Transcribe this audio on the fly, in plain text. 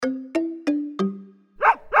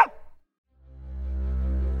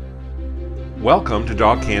Welcome to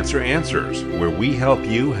Dog Cancer Answers, where we help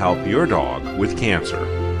you help your dog with cancer.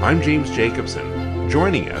 I'm James Jacobson.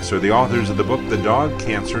 Joining us are the authors of the book The Dog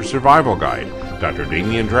Cancer Survival Guide, Dr.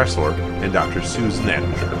 Damian Dressler and Dr. Susan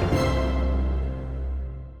Ettinger.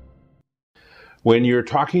 When you're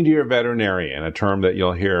talking to your veterinarian, a term that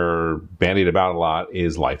you'll hear bandied about a lot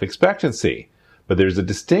is life expectancy. But there's a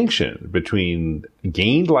distinction between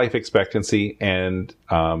gained life expectancy and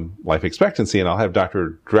life expectancy, and I'll have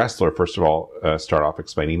Dr. Dressler, first of all, start off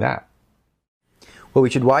explaining that. Well, we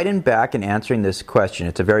should widen back in answering this question.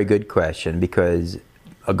 It's a very good question because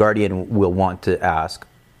a guardian will want to ask,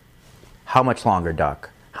 how much longer, doc?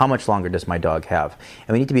 How much longer does my dog have?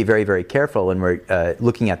 And we need to be very, very careful when we're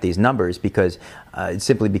looking at these numbers because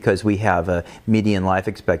simply because we have a median life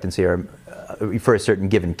expectancy or for a certain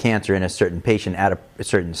given cancer in a certain patient at a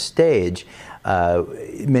certain stage,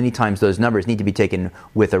 many times those numbers need to be taken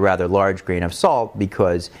with a rather large grain of salt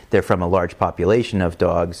because they're from a large population of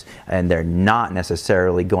dogs and they're not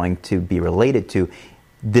necessarily going to be related to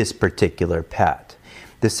this particular pet.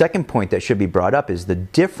 The second point that should be brought up is the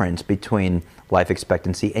difference between life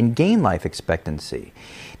expectancy and gain life expectancy.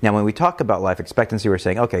 Now, when we talk about life expectancy, we're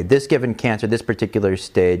saying, okay, this given cancer, this particular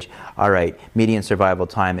stage, all right, median survival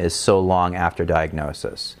time is so long after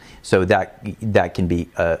diagnosis. So that can be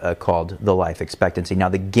called the life expectancy. Now,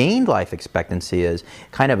 the gained life expectancy is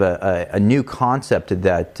kind of a new concept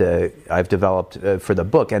that I've developed for the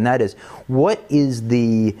book, and that is, what is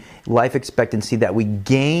the life expectancy that we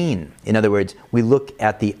gain? In other words, we look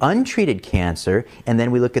at the untreated cancer, and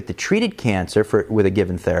then we look at the treated cancer with a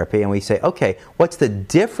given therapy, and we say, okay, what's the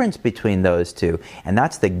difference between those two? And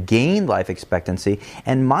that's the gained life expectancy.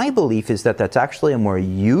 And my belief is that that's actually a more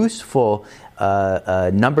useful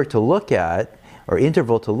number to look at, or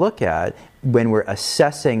interval to look at, when we're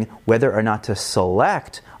assessing whether or not to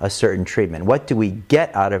select a certain treatment. What do we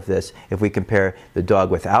get out of this if we compare the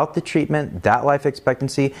dog without the treatment, that life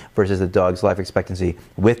expectancy, versus the dog's life expectancy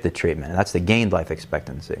with the treatment? And that's the gained life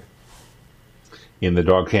expectancy. In the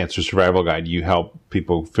Dog Cancer Survival Guide, you help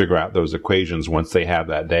people figure out those equations once they have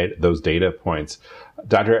that those data points.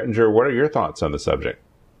 Dr. Ettinger, what are your thoughts on the subject?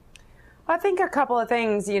 I think a couple of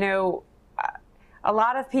things. A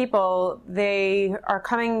lot of people, they're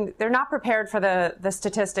not prepared for the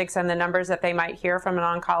statistics and the numbers that they might hear from an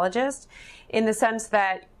oncologist, in the sense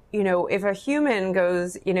that, if a human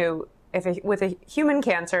goes, with a human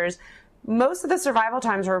cancers, most of the survival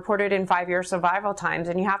times are reported in 5-year survival times,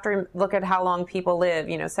 and you have to look at how long people live,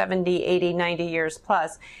 70, 80, 90 years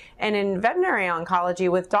plus. And in veterinary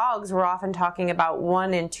oncology with dogs, we're often talking about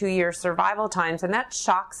 1 and 2 year survival times, and that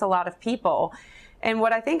shocks a lot of people. And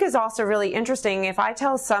what I think is also really interesting, if I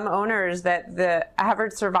tell some owners that the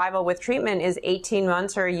average survival with treatment is 18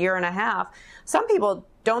 months or a year and a half, some people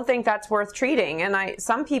don't think that's worth treating. And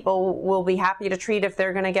some people will be happy to treat if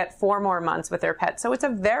they're going to get 4 more months with their pet. So it's a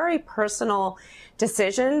very personal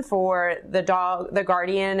decision for the dog, the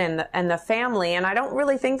guardian, and the family. And I don't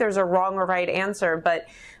really think there's a wrong or right answer. But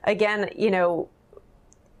again,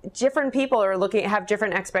 different people have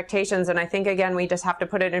different expectations, and I think, again, we just have to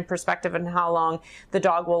put it in perspective on how long the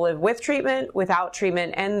dog will live with treatment, without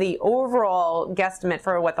treatment, and the overall guesstimate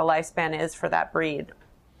for what the lifespan is for that breed.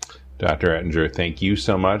 Dr. Ettinger, thank you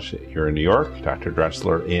so much. You're in New York. Dr.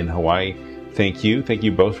 Dressler in Hawaii. Thank you. Thank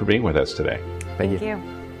you both for being with us today. Thank you.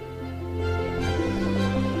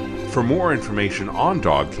 For more information on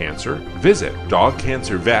dog cancer, visit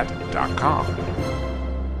dogcancervet.com.